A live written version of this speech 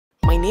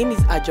name is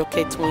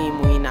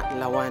Toyin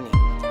Lawani,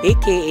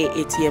 aka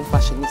ATM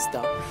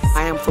Fashionista.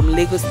 I am from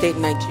Lagos State,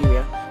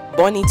 Nigeria,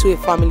 born into a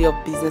family of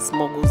business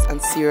moguls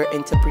and serial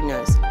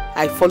entrepreneurs.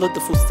 I followed the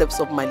footsteps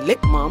of my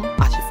late mom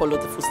as she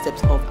followed the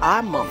footsteps of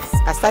our moms.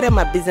 I started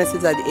my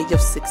businesses at the age of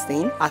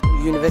 16 at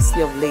the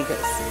University of Lagos.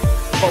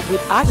 But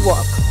with hard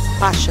work,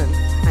 passion,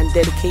 and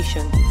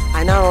dedication,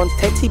 I now run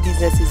 30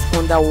 businesses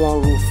under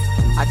one roof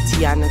at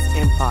Tiannah's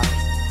empire.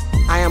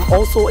 I am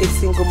also a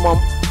single mom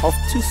of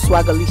 2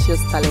 swaggerlicious,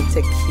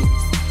 talented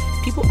kids.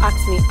 People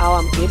ask me how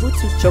I'm able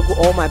to juggle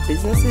all my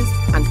businesses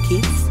and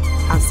kids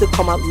and still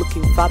come out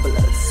looking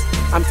fabulous.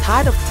 I'm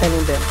tired of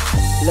telling them,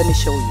 let me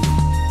show you.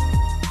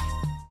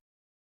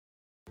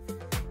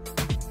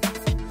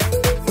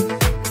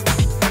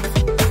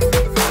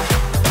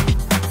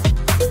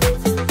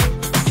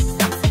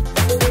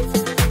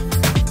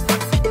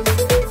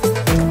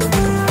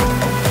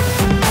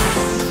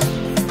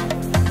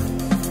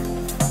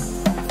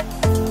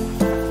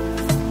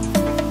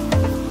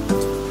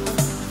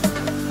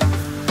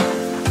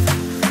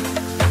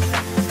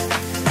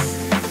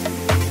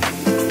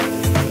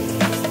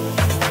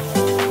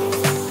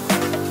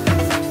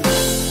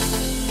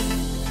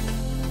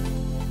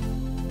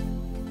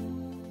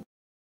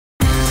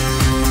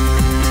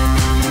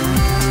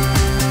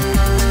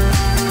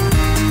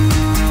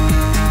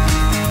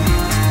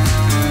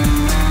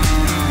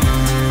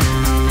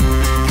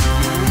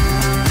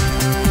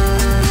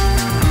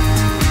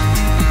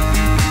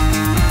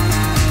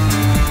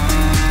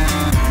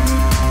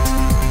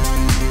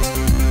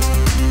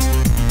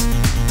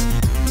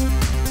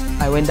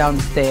 I went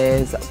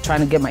downstairs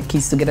trying to get my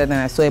kids together, and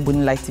I saw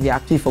EbonyLifeTV. I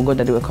actually forgot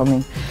that they were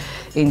coming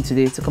in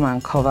today to come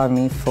and cover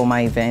me for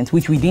my event,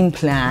 which we didn't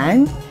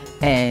plan,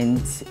 and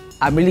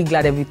I'm really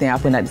glad everything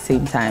happened at the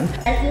same time.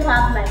 I still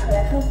have my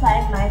collection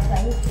 5 nights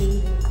for this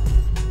season.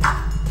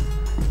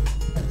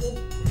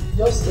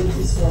 Just take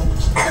this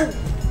one.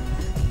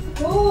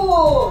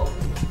 Cool!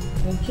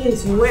 In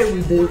case you wear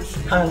with the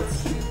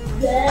pants.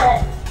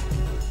 Good.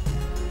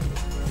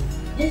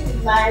 This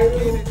is my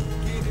room.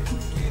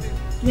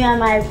 Me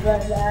and my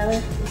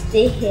brother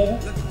stay here.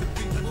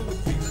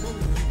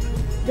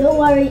 Don't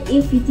worry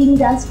if you think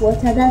that's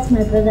water, that's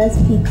my brother's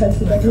pee because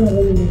he doesn't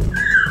really know.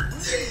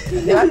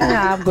 The other thing I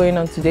have going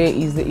on today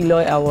is the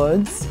Eloy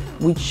Awards,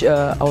 which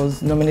I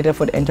was nominated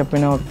for the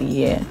Entrepreneur of the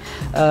Year.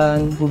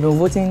 We've been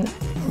voting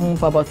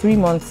for about 3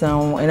 months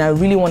now, and I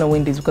really want to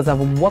win this because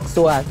I've worked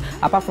so hard.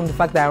 Apart from the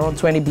fact that I run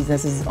 20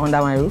 businesses under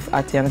my roof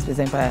at Tiannah's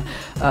empire,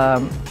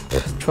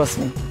 trust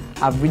me,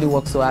 I've really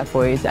worked so hard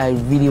for it. I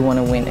really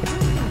want to win it.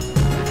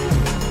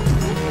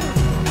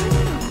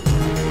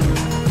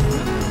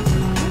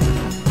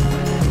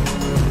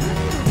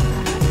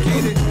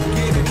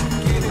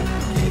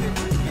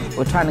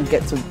 We're trying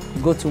to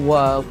go to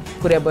work,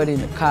 put everybody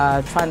in the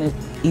car, trying to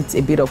eat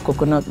a bit of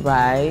coconut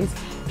rice,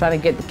 trying to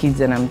get the kids,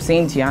 and I'm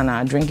seeing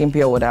Tiannah drinking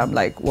pure water. I'm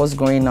like, what's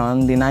going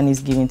on? The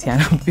nanny's giving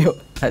Tiannah pure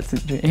water to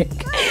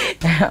drink.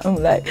 I'm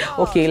like,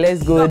 okay,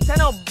 let's go.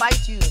 Tenor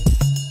bite you.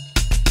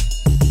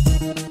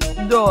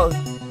 Dog,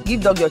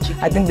 give dog your chicken.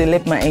 I think they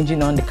left my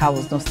engine on, the car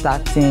was not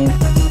starting.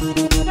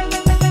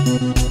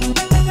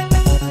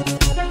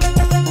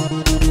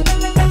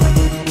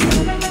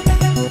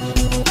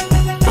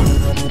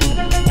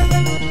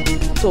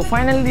 So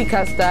finally the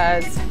car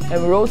starts,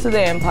 and we roll to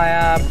the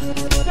empire.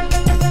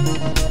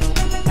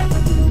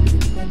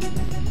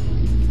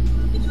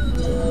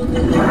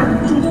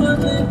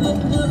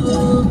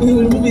 He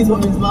will remove his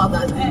from his mouth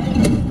and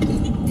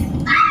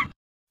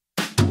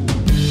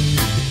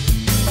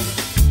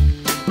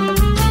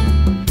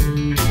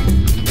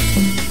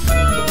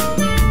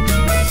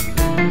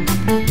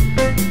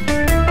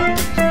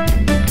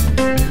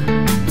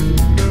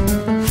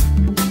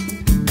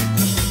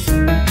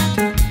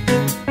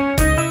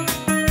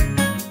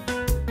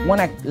when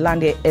I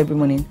land here every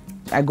morning,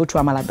 I go to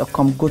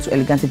amala.com, go to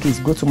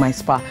EleganteKids, go to my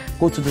spa,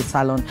 go to the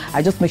salon.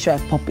 I just make sure I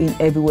pop in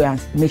everywhere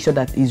and make sure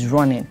that it's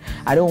running.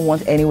 I don't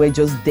want anywhere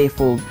just there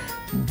for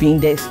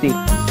being there still.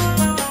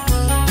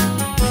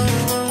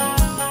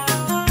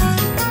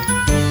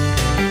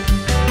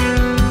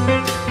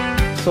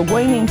 So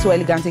going into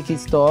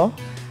EleganteKids store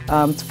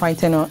to find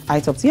tenor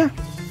items, yeah.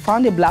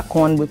 Found a black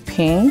one with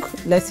pink.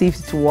 Let's see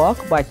if it will work,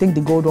 but I think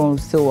the gold one will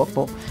still work.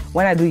 But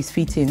when I do his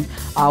fitting,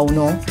 I'll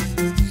know.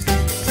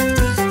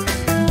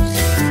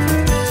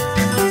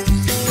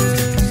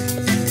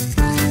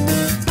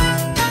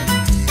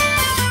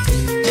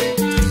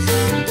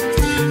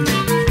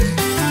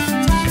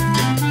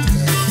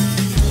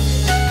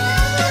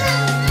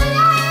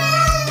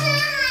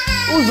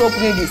 Who's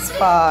opening the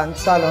spa and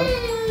salon?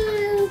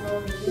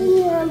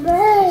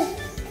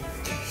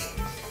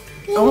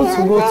 I want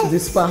to go to the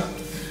spa.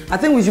 I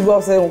think we should go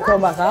outside and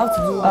come back. I have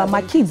to do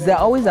my kids, they're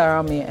always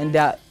around me, and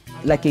they're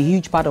like a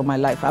huge part of my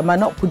life. I might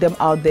not put them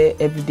out there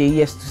every day,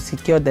 yes, to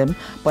secure them,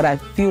 but I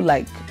feel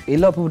like a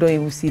lot of people don't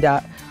even see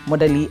that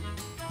motherly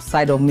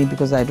side of me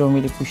because I don't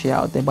really push it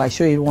out there, but I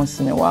show it once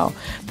in a while.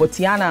 But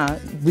Tiannah,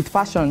 with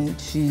fashion,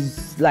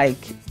 she's like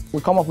We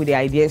come up with the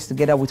ideas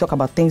together. We talk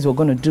about things we're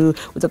going to do.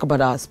 We talk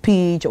about our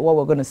speech, what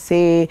we're going to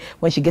say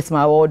when she gets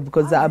my award,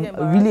 because I'm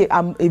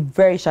a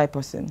very shy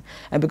person.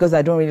 And because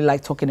I don't really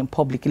like talking in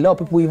public. A lot of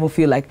people even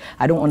feel like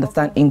I don't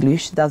understand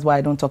English. That's why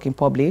I don't talk in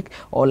public,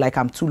 or like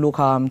I'm too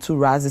local, I'm too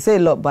ras. They say a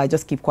lot, but I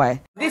just keep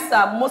quiet. These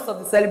are most of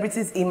the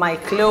celebrities in my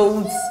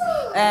clothes.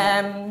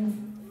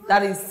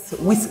 That is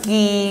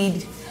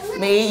Whiskey,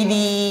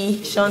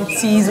 Meidi,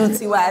 Shanti,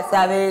 Zutiwa,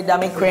 Savage,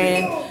 Dami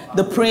Crane,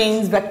 The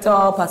Prince, Vector,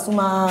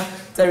 Pasuma,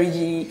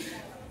 Terigi,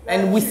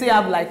 and we still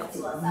have like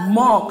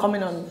more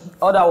coming on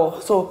other.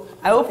 So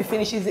I hope he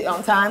finishes it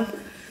on time.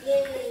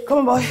 Yay. Come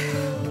on, boy.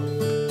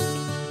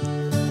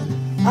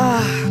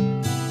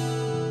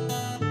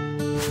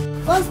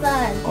 What's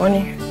that?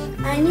 Honey.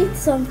 I need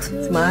some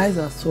too. My eyes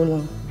are so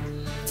long.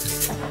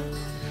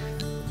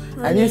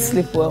 Honey. I didn't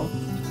sleep well.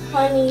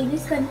 Honey,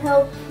 this can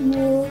help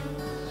you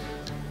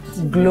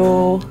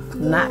glow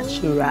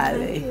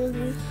naturally.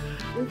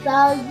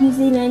 Without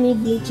using any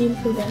bleaching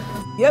product.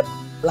 Yep,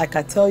 like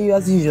I tell you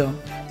as usual.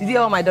 Did you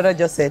hear what my daughter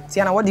just said?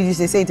 Tiannah, what did you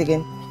say? Say it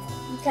again.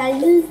 You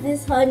can use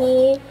this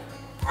honey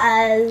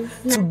as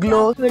to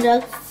glow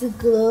products to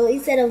glow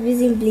instead of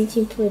using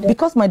bleaching products.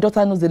 Because my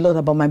daughter knows a lot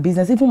about my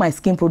business, even my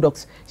skin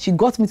products, she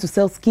got me to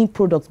sell skin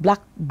products,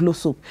 black glow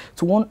soap,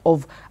 to one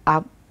of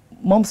our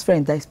mom's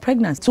friend that is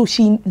pregnant. So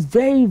she's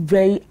very,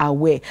 very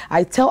aware.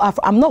 I tell her,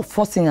 I'm not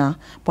forcing her,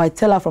 but I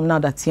tell her from now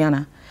that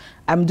Tiannah,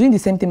 I'm doing the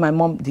same thing my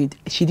mom did.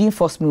 She didn't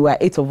force me. We're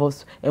 8 of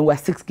us and we're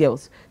 6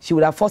 girls. She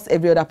would have forced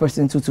every other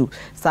person to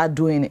start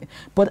doing it.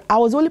 But I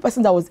was the only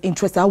person that was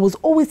interested. I was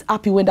always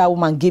happy when that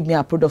woman gave me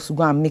her products to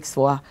go and mix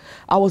for her.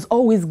 I was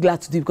always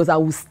glad to do it because I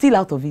was still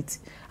out of it.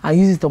 I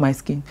use it on my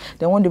skin.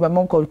 Then one day my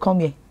mom called, come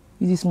here,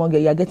 use this small girl,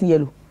 you're getting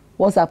yellow.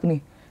 What's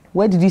happening?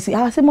 Where did you see?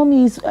 I said,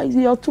 Mommy, it's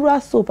your Tura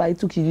soap I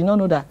took. She did not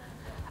know that.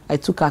 I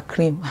took her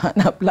cream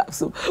and her black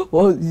soap.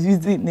 Was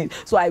using it.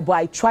 So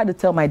I tried to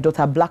tell my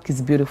daughter, black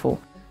is beautiful.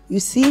 You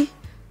see,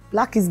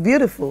 black is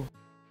beautiful.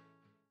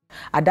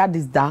 Her dad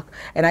is dark,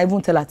 and I even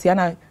tell her,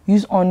 Tiannah,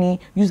 use honey,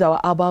 use our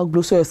herbal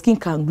glow so your skin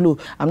can glow.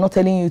 I'm not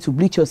telling you to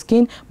bleach your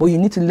skin, but you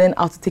need to learn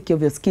how to take care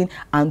of your skin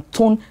and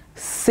tone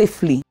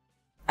safely.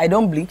 I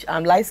don't bleach,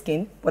 I'm light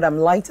skinned, but I'm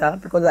lighter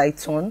because I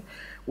tone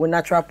with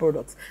natural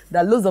products.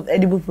 There are loads of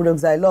edible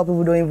products that a lot of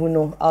people don't even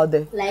know out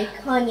there. Like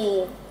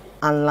honey.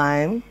 And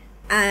lime.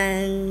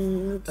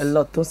 And a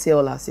lot. Don't say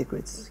all our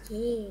secrets.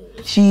 Okay.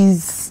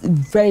 She's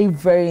very,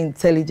 very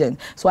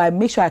intelligent. So I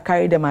make sure I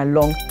carry them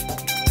along.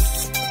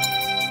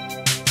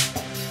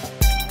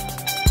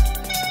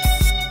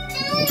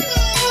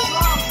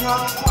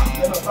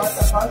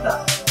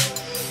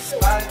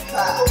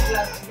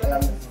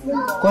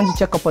 Going to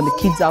check up on the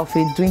kids'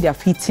 outfit, doing their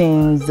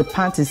fittings. The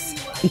pants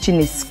is itching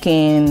his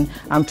skin.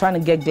 I'm trying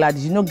to get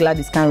Gladys. You know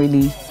Gladys can't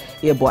really.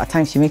 Yeah, but at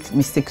times she makes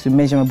mistakes with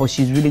measurement, but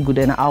she's really good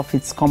and her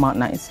outfits come out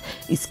nice.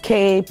 His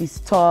cape, his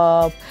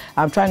top.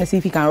 I'm trying to see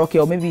if he can rock it,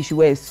 or maybe he should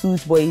wear a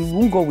suit, but he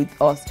won't go with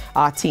us,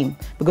 our team,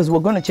 because we're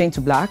going to change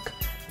to black.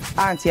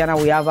 I and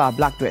Tiannah, we have our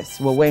black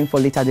dress. We're wearing for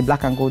later the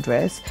black and gold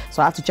dress.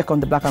 So I have to check on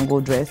the black and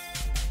gold dress.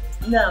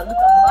 Now, look at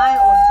my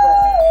own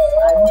dress.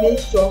 I made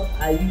sure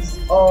I use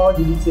all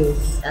the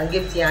details and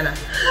give Tiannah.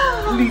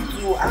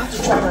 Little, I have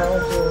to try my own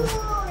dress.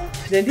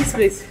 Then this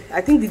place, I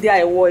think the day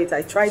I wore it,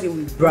 I tried it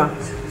with bra.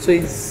 So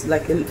it's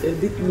like a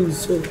bit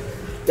loose, so you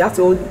have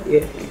to hold it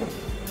here.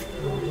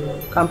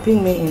 Can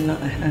pin me in.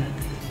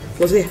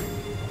 Was there?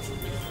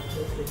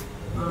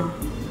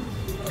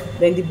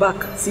 Then the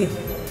back, see.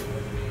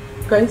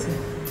 Can you see?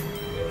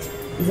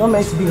 It's not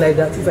meant to be like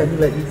that if I do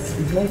like this.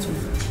 It's meant to.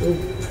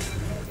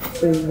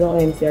 So it's not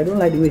empty. I don't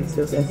like the way it's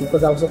just empty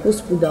because I was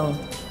supposed to put down.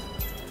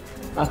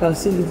 I can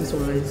still leave this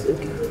one, it's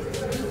okay.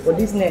 But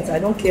this net, I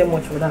don't care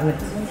much for that net.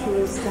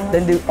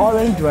 Then the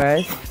orange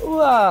dress.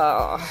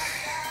 Wow.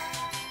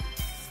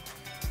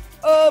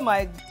 Oh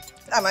my,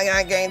 am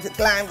I going to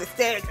climb the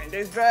stairs in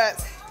this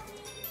dress?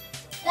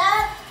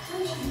 That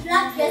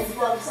black dress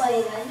was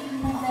fine.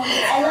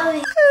 I love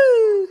it.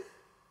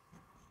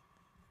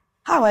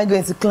 How am I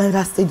going to climb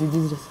that stage with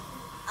this dress?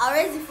 I'll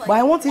raise it for you. But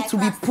I want it to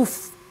be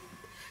poof.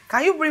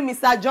 Can you bring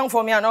Mr. John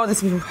for me and all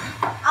these people?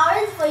 I'll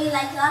raise it for you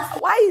like last time.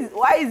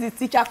 Why is the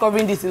teacher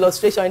covering this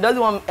illustration? He doesn't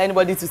want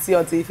anybody to see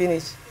until he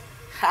finishes.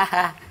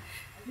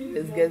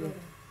 Let's get it.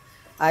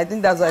 I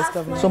think that's why it's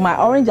covering. So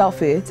my orange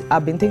outfit,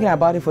 I've been thinking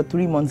about it for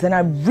 3 months, and I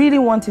really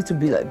want it to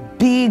be like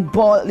big,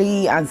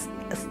 burly, and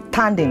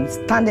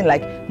standing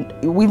like,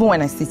 even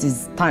when I sit,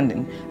 is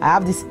standing. I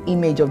have this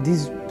image of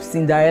this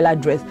Cinderella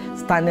dress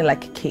standing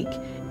like a cake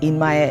in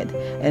my head,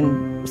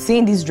 and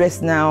seeing this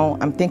dress now,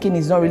 I'm thinking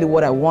it's not really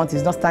what I want.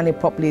 It's not standing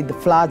properly. The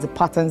flowers, the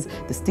patterns,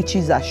 the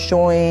stitches are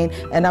showing,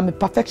 and I'm a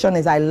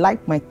perfectionist. I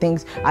like my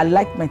things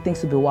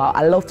to be wow.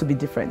 I love to be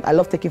different. I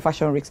love taking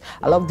fashion risks.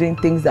 I love doing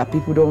things that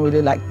people don't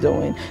really like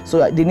doing.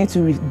 So they need to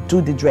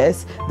redo the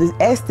dress. The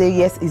hairstyle,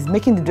 yes, is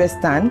making the dress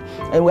stand,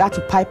 and we have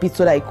to pipe it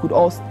so that it could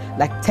also,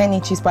 like 10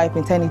 inches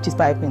piping, 10 inches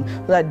piping,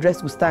 so that the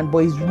dress will stand, but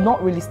it's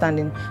not really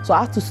standing. So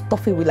I have to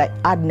stuff it with like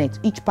ad net.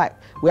 Each pipe,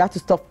 we have to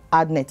stuff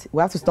ad net.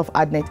 We have to stuff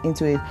ad net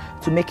into it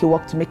to to make it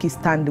work, to make it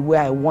stand the way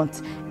I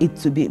want it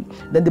to be.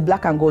 Then the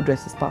black and gold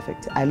dress is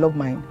perfect. I love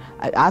mine.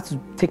 I have to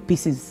take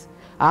pieces.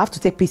 I have to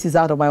take pieces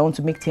out of my own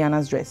to make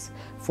Tiannah's dress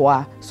for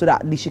her, so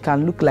that at least she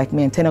can look like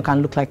me and Tenor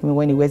can look like me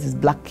when he wears his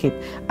black cape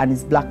and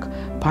his black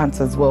pants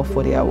as well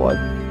for the award.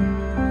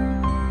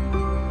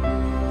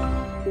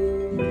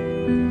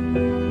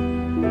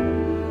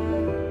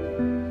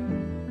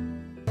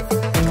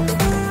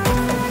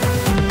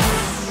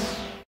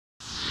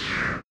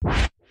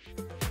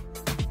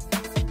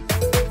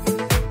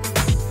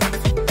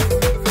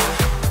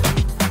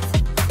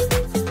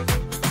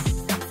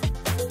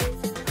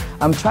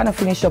 I'm trying to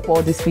finish up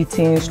all these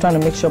fittings, trying to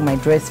make sure my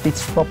dress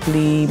fits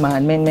properly, my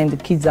amendment, the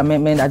kids'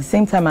 amendment. At the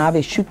same time, I have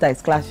a shoot that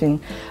is clashing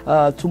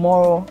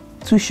tomorrow,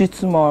 2 shoots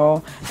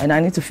tomorrow, and I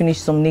need to finish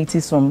some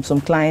natives from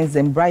some clients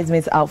and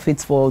bridesmaids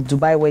outfits for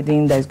Dubai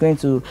wedding that is going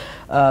to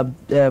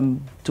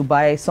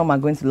Dubai. Some are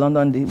going to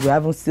London. We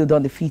haven't still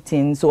done the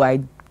fitting, so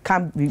I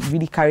can't be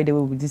really carried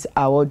away with this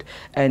award,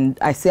 and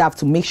I still have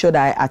to make sure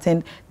that I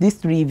attend these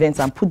 3 events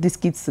and put these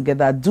kids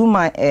together, do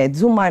my hair,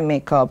 do my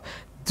makeup,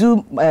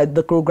 do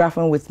the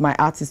choreographing with my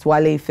artist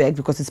Wale Effect,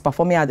 because he's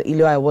performing at the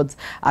Eloi Awards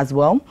as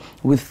well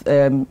with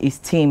his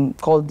team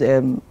called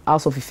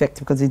House of Effect,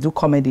 because they do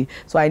comedy.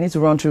 So I need to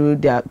run through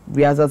their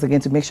rehearsals again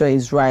to make sure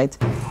it's right.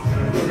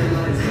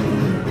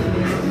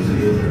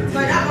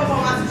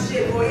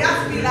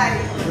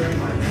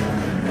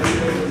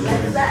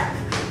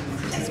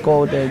 It's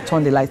called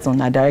Turn the Lights On.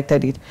 I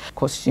directed it,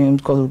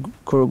 costumes,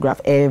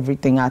 choreographed,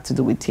 everything had to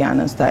do with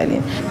Tiannah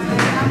styling.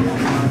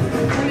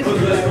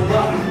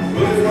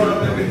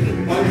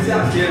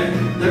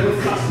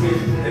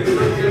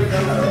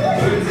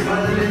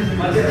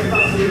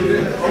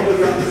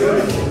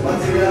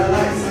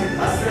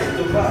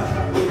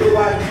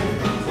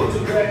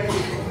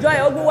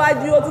 Joy,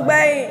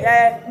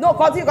 no,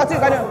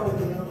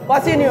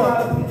 continue.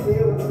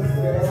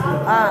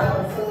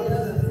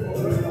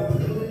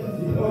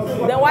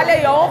 Then Wale,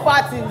 your own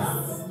parties.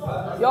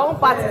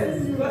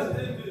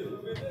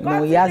 You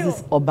know, he has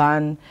this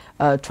urban,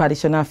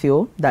 traditional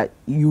feel that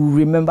you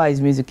remember his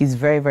music. Is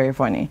very, very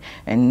funny.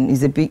 And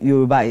he's a bit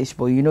Yoruba-ish,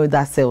 but you know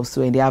that sells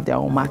too, and they have their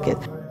own market.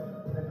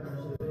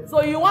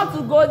 So you want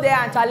to go there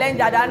and challenge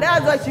her, and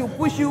that's why she'll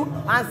push you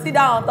and sit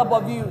down on top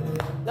of you.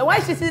 Then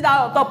when she sits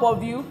down on top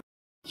of you,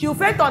 she'll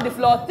faint on the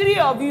floor. 3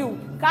 of you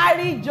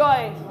carry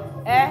Joy,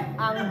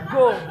 and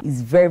go.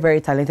 He's very,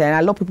 very talented, and I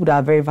love people that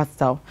are very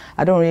versatile.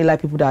 I don't really like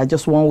people that are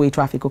just one-way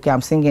traffic. Okay,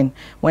 I'm singing.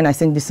 When I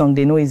sing this song,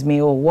 they know it's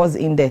me. Oh, what's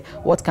in there?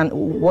 What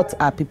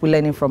are people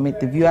learning from it?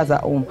 The viewers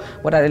at home,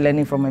 what are they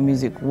learning from my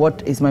music?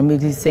 What is my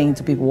music saying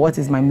to people? What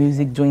is my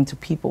music doing to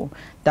people?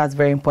 That's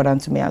very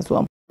important to me as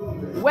well.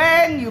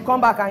 When you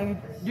come back and you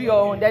do your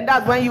own, then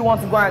that's when you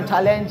want to go and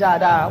challenge her.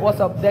 That, what's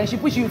up? Then she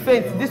push you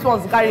faint. This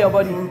one's carry your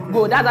body.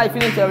 Go. That's how you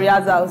finish your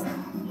rehearsals.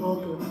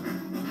 Okay.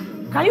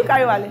 Can you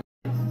carry Wale?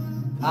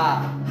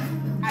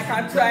 I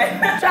can try.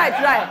 Try.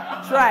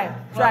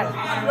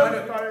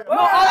 No,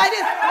 all like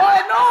this. Oh,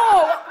 no,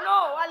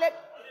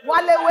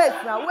 Wale, wait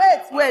now.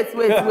 Wait.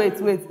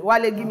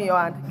 Wale, give me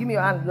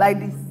your hand. Like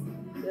this.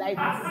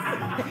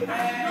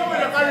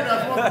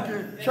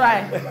 Try.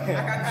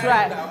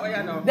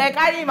 Then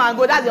carry him and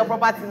go. That's your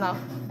property now.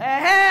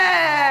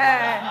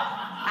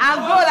 And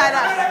go like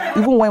that.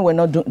 Even when we're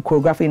not doing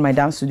choreography in my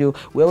dance studio,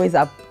 we always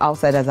have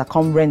outsiders that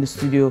come rent the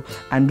studio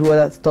and do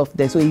other stuff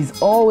there. So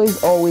he's always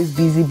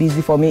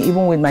busy for me.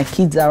 Even with my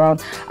kids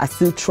around, I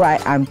still try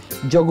and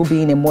juggle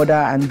being a mother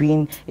and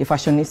being a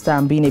fashionista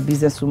and being a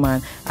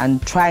businesswoman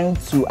and trying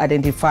to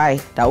identify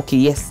that, okay,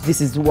 yes,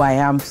 this is who I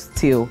am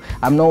still.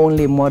 I'm not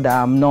only a mother,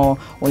 I'm not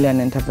only an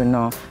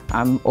entrepreneur,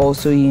 I'm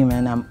also him,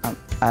 and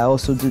I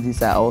also do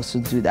this, I also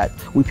do that.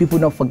 With people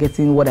not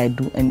forgetting what I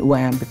do and who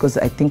I am, because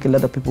I think a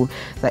lot of people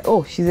like,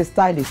 oh, she's a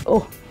stylist,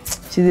 oh,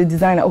 she's a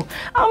designer, oh,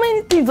 how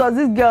many things does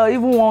this girl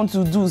even want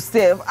to do,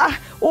 Steph?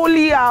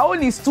 Only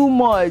is too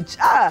much.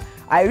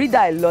 I read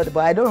that a lot,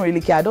 but I don't really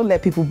care. I don't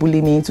let people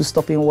bully me into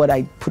stopping what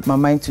I put my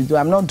mind to do.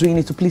 I'm not doing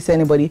it to please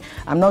anybody.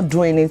 I'm not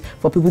doing it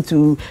for people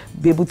to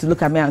be able to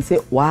look at me and say,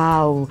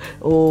 wow,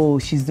 oh,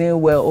 she's doing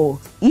well. Oh,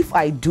 if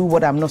I do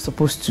what I'm not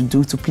supposed to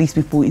do to please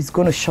people, it's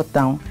going to shut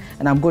down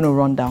and I'm going to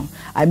run down.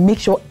 I make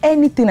sure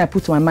anything I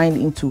put my mind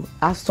into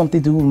has something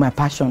to do with my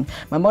passion.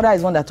 My mother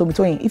is one that told me,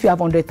 Toyin, if you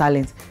have 100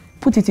 talents,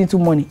 put it into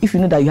money. If you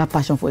know that you have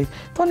passion for it,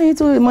 turn it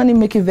into a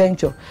money-making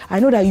venture. I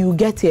know that you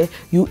get here,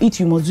 you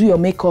eat, you must do your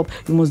makeup,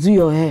 you must do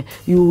your hair,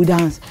 you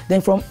dance. Then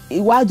from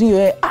while do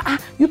your hair,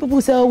 you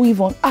people sell weave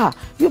on,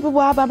 you people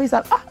have babies,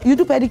 you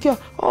do pedicure,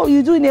 oh,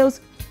 you do nails.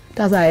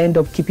 That's how I end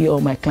up keeping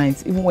all my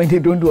clients, even when they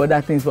don't do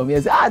other things for me. I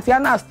say,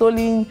 Tiannah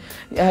stolen,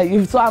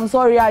 so I'm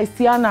sorry, it's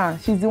Tiannah,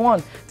 she's the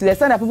one. To the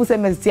extent that people say,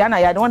 Miss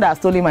Tiannah, you're the one that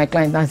stolen my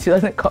client, and she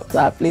doesn't come to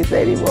our place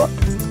anymore.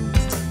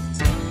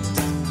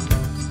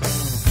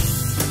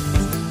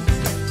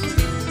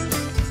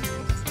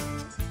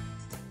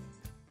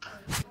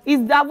 Is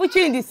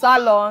Davuchi in the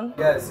salon?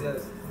 Yes.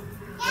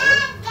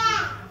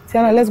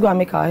 Tiannah, let's go and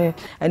make our hair.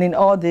 And in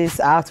all this,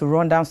 I have to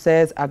run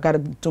downstairs. I got to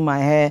do my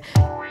hair.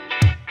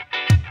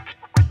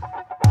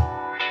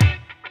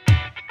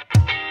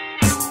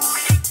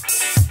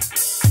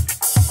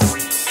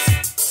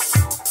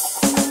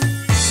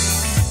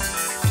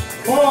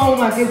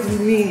 came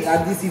to me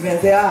at this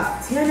event, say,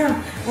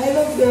 Tiannah, I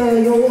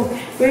love your work,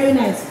 very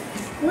nice.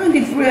 When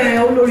the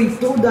prayer Olori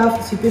told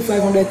her she paid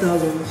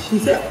 500,000, she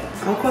said,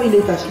 I'll call you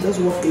later. She just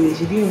walked away.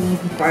 She didn't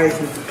even price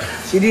me.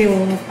 She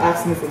didn't even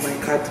ask me for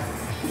my card.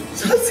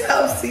 So I said,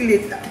 I'll see you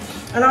later.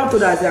 And I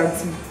told her, I said,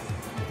 Auntie,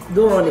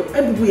 don't run it.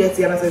 When people hear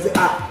Tiannah, I say,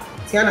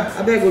 Tiannah,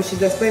 I beg you,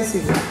 she's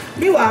expensive.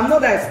 Meanwhile, I'm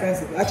not that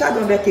expensive. I charge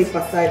 100K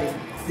for styling.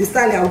 The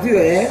styling, I'll do your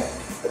hair,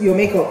 your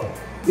makeup,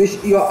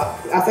 your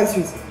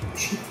accessories,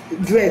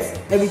 dress,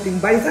 everything.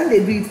 By the time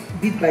they do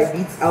it bit by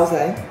bit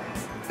outside,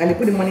 and they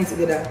put the money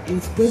together,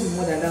 it's going to be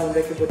more than that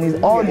 100K.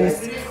 With all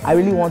this, I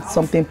really want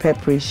something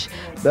pepperish.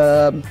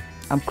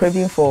 I'm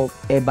craving for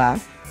eba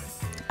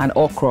and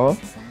okra,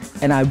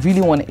 and I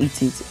really want to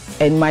eat it.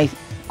 And my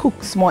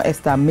cook, small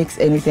Esther, makes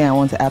anything I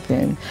want to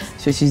happen.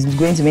 So she's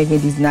going to make me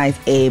this nice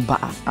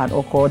eba and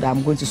okra that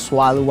I'm going to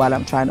swallow while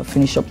I'm trying to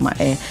finish up my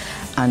hair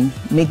and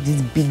make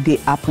this big day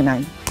happen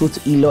and go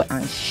to Eloy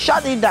and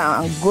shut it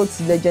down and go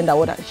to Legend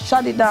Award and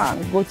shut it down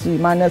and go to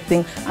Emmanuel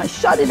thing and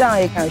shut it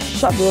down. You can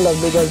shut the whole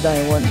of Lagos down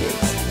in one day.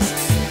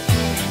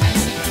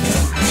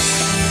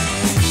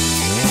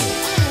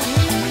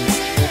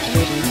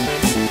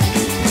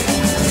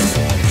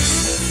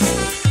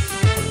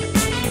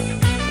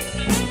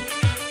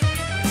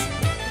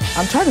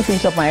 I'm trying to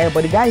finish up my hair,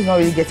 but the guy is not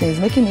really getting it. He's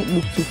making it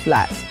look too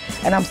flat.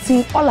 And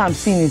all I'm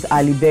seeing is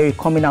Ali Berry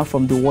coming out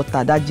from the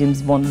water, that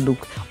James Bond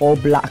look, all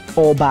black,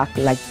 all back,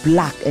 like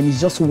black, and it's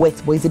just wet,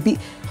 but it's a bit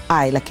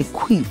high, like a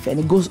quiff, and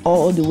it goes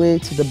all the way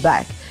to the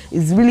back.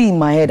 It's really in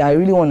my head. I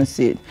really want to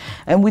see it.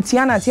 And with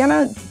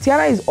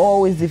Tiannah is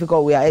always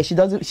difficult with her hair.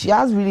 She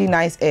has really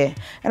nice hair,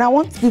 and I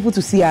want people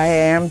to see her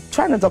hair. I'm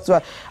trying to talk to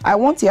her. I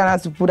want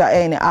Tiannah to put her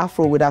hair in an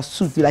afro with her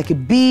suit, like a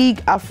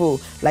big afro,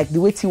 like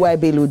the way T.Y.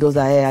 Bello does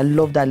her hair. I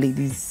love that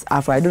lady's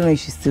afro. I don't know if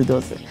she still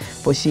does it,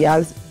 but she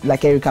has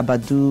like Erika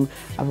Badu.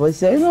 I've always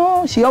said,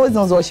 no, she always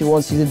knows what she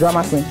wants. She's a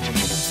drama queen.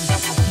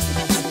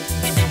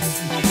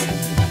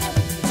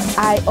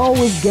 I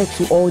always get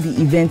to all the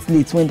events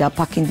late when they're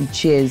packing the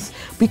chairs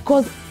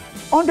because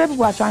 100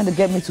 people are trying to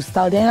get me to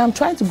style them, and I'm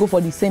trying to go for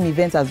the same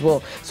event as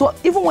well. So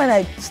even when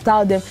I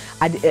style them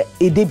a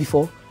day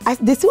before,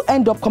 they still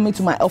end up coming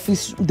to my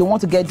office. They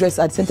want to get dressed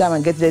at the same time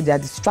and get there. They're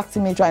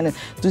distracting me, trying to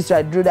do this,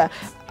 try to do that.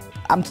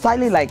 I'm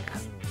styling like,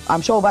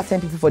 I'm sure over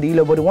 10 people for the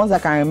ELO, but the ones I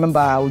can remember,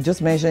 I will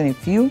just mention a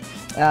few.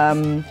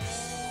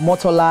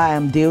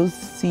 Motola Dales,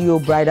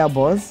 CEO Bridal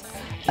Buzz,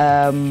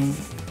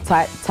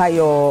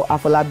 Tayo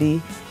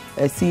Afolabi,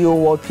 CEO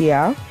World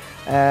PR.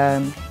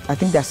 I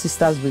think they're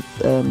sisters with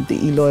the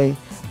Eloy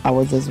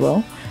Awards as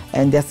well.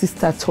 And their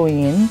sister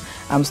Toyin.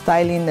 I'm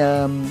styling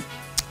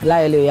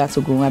Laele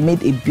Yatogun. I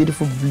made a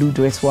beautiful blue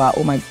dress for her.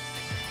 Oh my,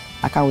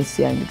 I can't wait to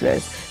see her in the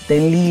dress.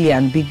 Then Lily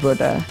and Big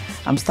Brother.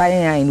 I'm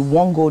styling her in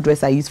one gold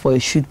dress I used for a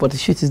shoot, but the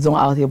shoot is not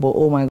out here. But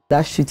oh my,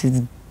 that shoot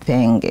is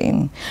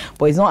banging.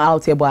 But it's not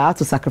out here, but I had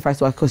to sacrifice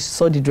to her because she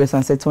saw the dress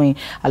and said, Toyin,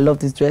 I love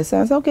this dress.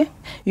 And I said, okay,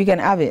 you can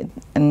have it.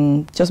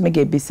 And just make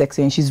it a bit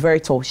sexy. And she's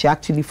very tall. She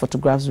actually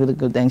photographs really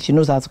good and she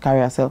knows how to carry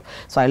herself.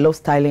 So I love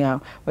styling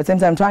her. But at the same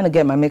time, I'm trying to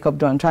get my makeup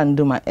done. I'm trying to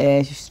do my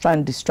hair. She's trying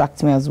to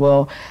distract me as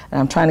well. And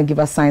I'm trying to give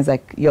her signs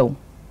like, yo,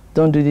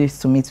 don't do this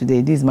to me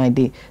today. This is my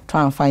day.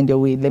 Try and find your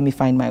way. Let me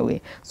find my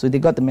way. So they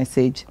got the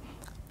message.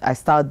 I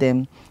styled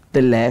them.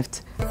 They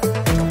left.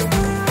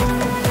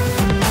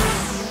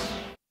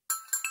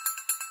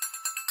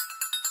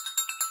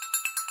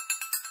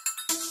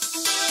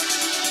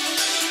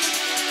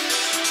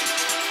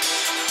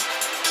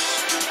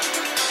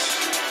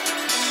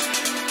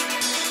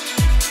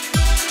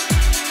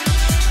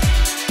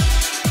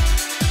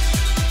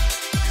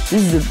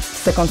 This is the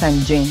second time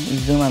Jane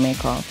is doing my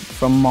makeup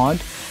from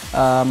Mod.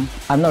 I'm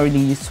not really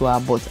used to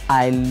her, but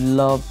I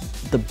love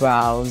the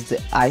brows, the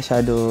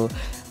eyeshadow,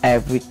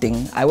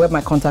 everything. I wear my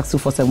contacts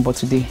 247, but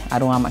today I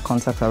don't have my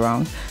contacts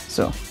around,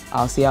 so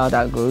I'll see how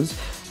that goes.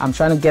 I'm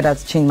trying to get her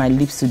to change my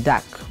lips to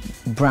dark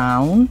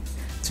brown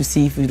to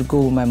see if it will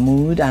go with my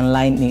mood and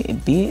line it a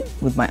bit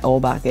with my all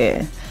back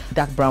hair.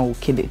 Dark brown will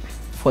kill it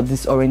for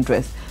this orange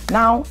dress.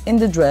 Now in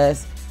the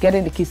dress,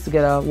 getting the kids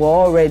together, we're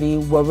all ready,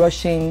 we're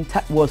rushing,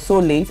 we're so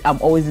late.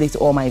 I'm always late to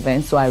all my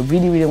events, so I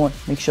really want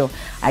to make sure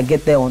I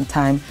get there on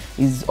time.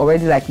 It's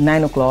already like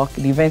 9 o'clock.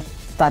 The event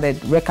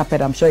started, red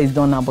carpet, I'm sure it's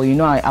done now, but you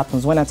know how it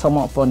happens. When I come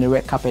up on the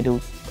red carpet, they'll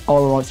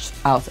all rush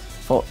out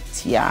for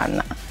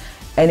Tiannah.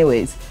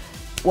 Anyways,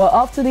 we're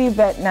off to the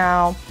event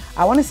now.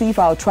 I want to see if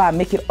I'll try and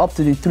make it up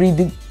to the 3.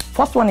 The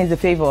first one is a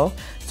favor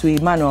to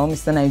Emmanuel,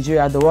 Mr.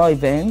 Nigeria, the Raw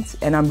event,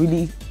 and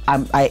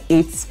I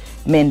hate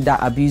men that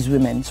abuse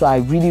women, so I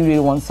really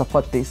want to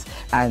support this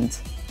and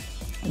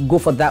go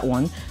for that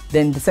one.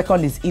 Then the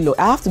second is Eloy.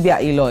 I have to be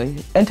at Eloy.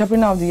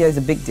 Entrepreneur of the Year is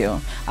a big deal.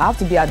 I have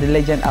to be at the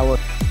Legend Award.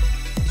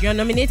 You're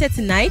nominated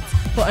tonight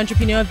for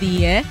Entrepreneur of the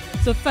Year.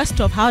 So first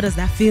off, how does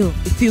that feel?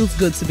 It feels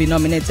good to be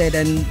nominated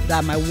and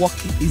that my work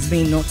is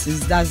being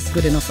noticed. That's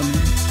good enough for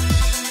me.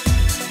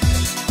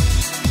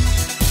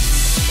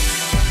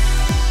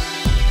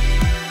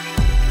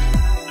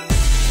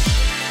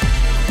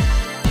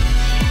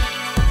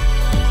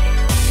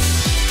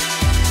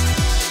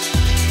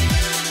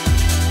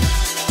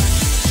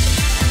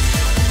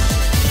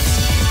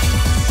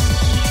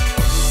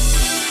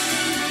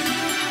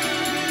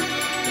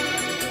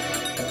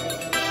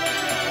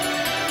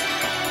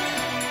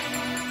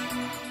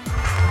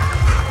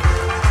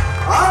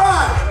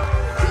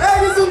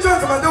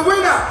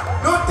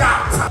 no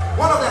doubt,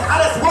 one of the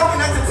hardest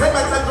working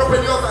entertainment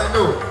entrepreneurs I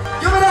know.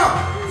 Give it up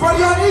for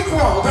the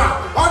unequaled,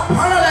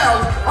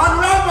 unparalleled,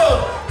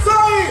 unrivaled,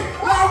 Toyin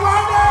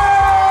Lawani!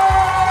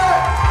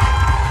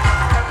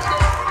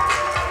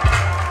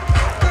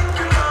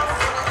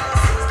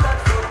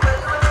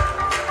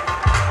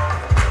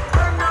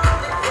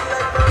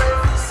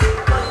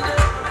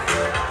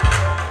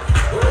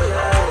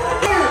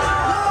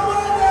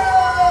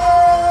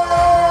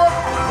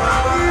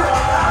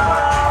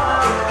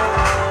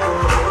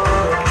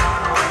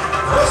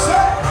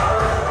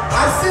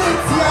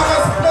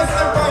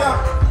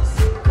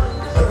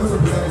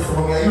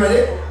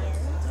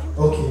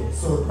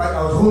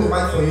 I was holding the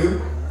mic for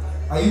you.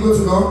 Are you good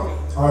to go?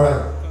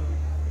 Alright.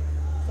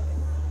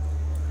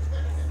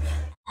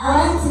 I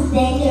want to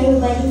thank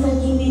everybody for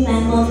giving my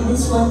mom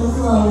this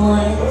wonderful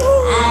award.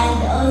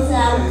 And also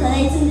I'm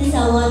collecting this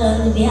award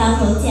on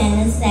behalf of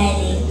Tiannah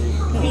Styling.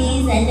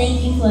 Please, I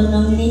thank you for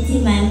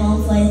nominating my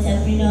mom for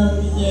Entrepreneur of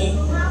the Year.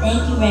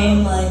 Thank you very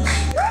much.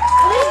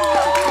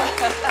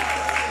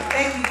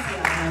 Thank you,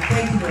 Tiannah.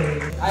 Thank you very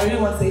much. I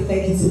really want to say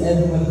thank you to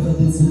everybody for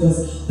this,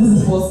 because this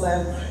is the first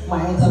time my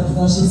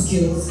entrepreneurship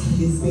skills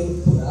is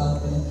being put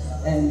out there,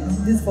 and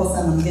this is the first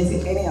time I'm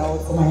getting any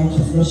award for my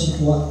entrepreneurship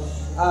work.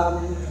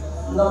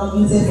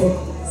 Nominated for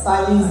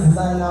stylist,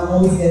 designer, I'm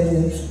always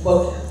getting it,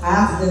 but I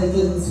have to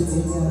dedicate this to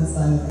Tiannah and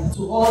Styling.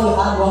 To all the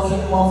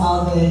hardworking moms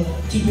out there,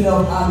 keep it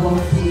up, hard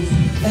work, please.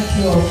 Thank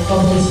you all.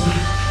 God bless you.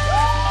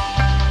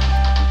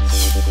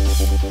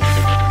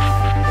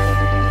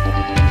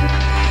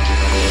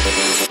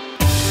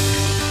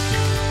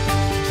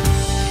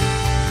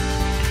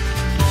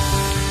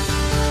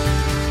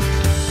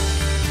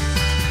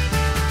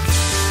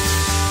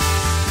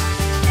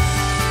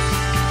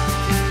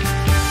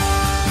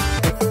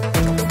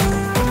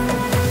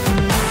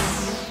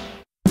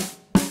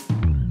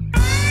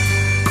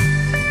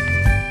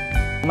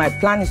 My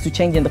plan is to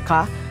change in the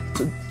car,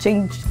 to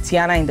change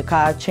Tiannah in the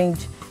car,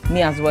 change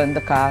me as well in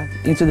the car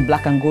into the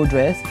black and gold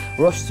dress,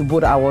 rush to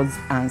both awards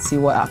and see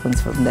what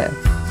happens from there.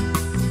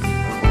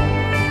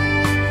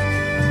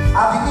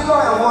 At the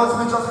EbonyLife Awards,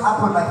 which just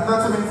happened like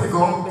 30 minutes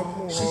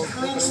ago, she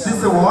clinched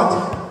this award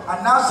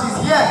and now she's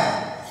here.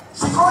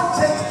 She can't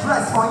change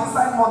dress for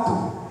inside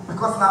motor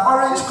because now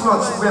orange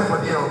clothes she wear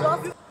for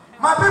the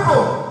My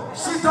people,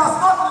 she does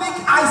not lick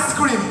ice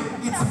cream,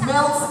 it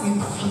melts in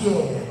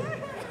fear.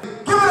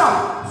 Give it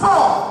up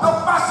for the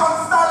fashion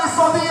stylist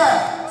of the year,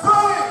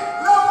 Toyin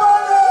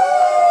Lawani!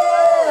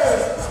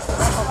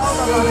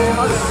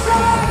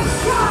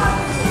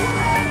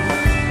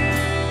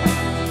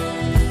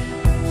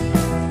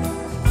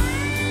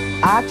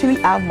 I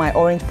actually have my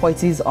orange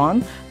poities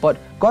on, but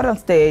got on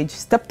stage,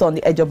 stepped on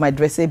the edge of my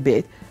dress a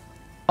bit,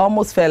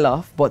 almost fell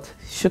off, but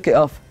shook it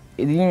off.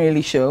 It didn't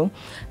really show.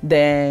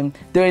 Then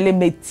they really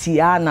made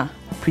Tiannah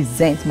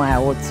present my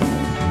award to me.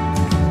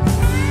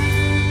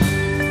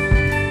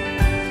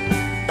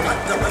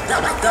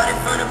 Started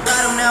from the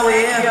bottom, now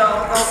we're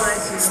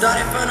here.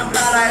 Started from the bottom,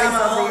 now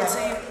my whole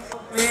team.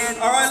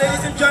 Alright,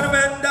 ladies and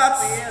gentlemen,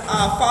 that's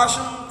our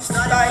fashion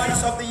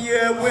stylist of the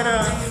year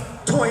winner,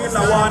 Toyin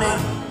Lawani.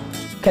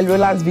 Kelly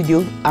Rowland's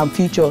video and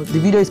feature. The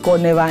video is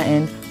called Never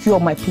End. Few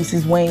of my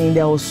pieces went in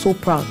there. I was so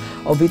proud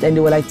of it, and they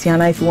were like,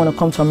 Tiannah, if you want to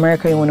come to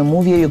America, you want to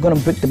move here, you're going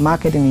to break the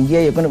market in a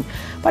year, you're going to...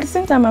 But at the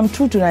same time, I'm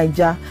true to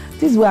Nigeria.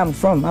 This is where I'm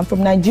from. I'm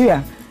from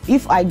Nigeria.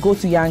 If I go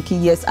to Yankee,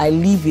 yes, I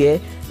live here,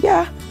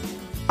 yeah,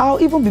 I'll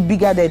even be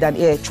bigger there than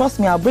here. Trust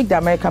me, I'll break the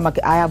American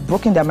market. I have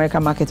broken the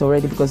American market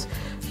already because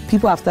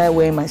people have started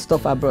wearing my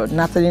stuff abroad.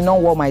 Natalie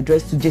non wore my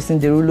dress to Jason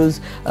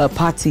Derulo's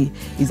party,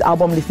 his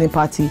album listening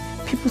party.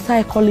 People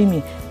started calling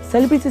me.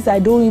 Celebrities, I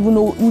don't even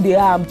know who they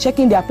are. I'm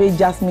checking their page,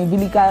 Jasmine,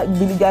 Billy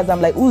Guys.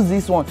 I'm like, who's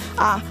this one?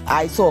 Ah,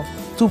 I saw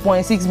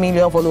 2.6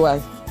 million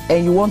followers.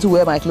 And you want to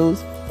wear my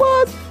clothes?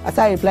 What? I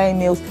started replying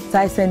mails,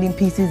 started sending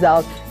pieces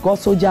out. Got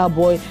Soulja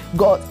Boy,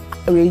 got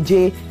Ray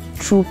J.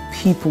 True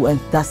people and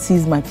that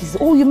sees my pieces.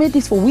 Oh, you made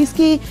this for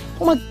whiskey?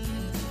 Oh my,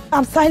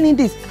 I'm signing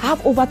this. I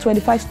have over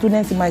 25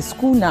 students in my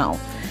school now.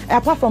 And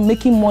apart from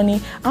making money,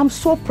 I'm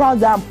so proud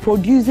that I'm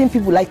producing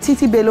people like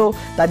Titi Bello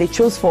that they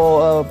chose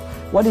for,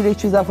 what did they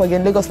choose her for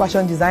again? Lagos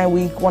Fashion Design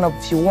Week.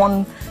 She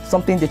won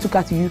something, they took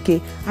her to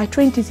UK. I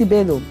trained Titi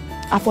Bello,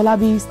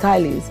 Afolabi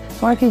stylist,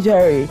 Swanky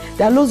Jerry.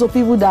 There are loads of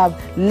people that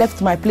have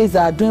left my place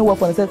that are doing well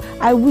for themselves.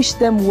 I wish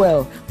them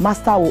well.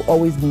 Master will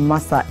always be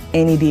master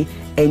any day,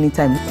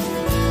 anytime.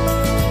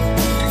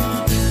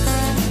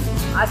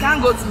 I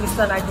can't go to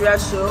Mr.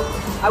 Nigeria's show.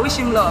 I wish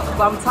him luck,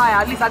 but I'm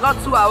tired. At least I got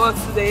 2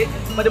 awards today,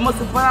 but the most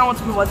important one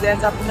to me was the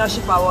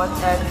Entrepreneurship Award.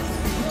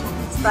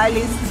 And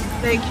stylist,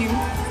 thank you.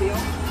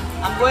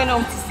 I'm going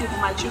home to see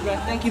my children.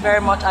 Thank you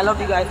very much. I love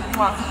you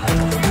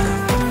guys.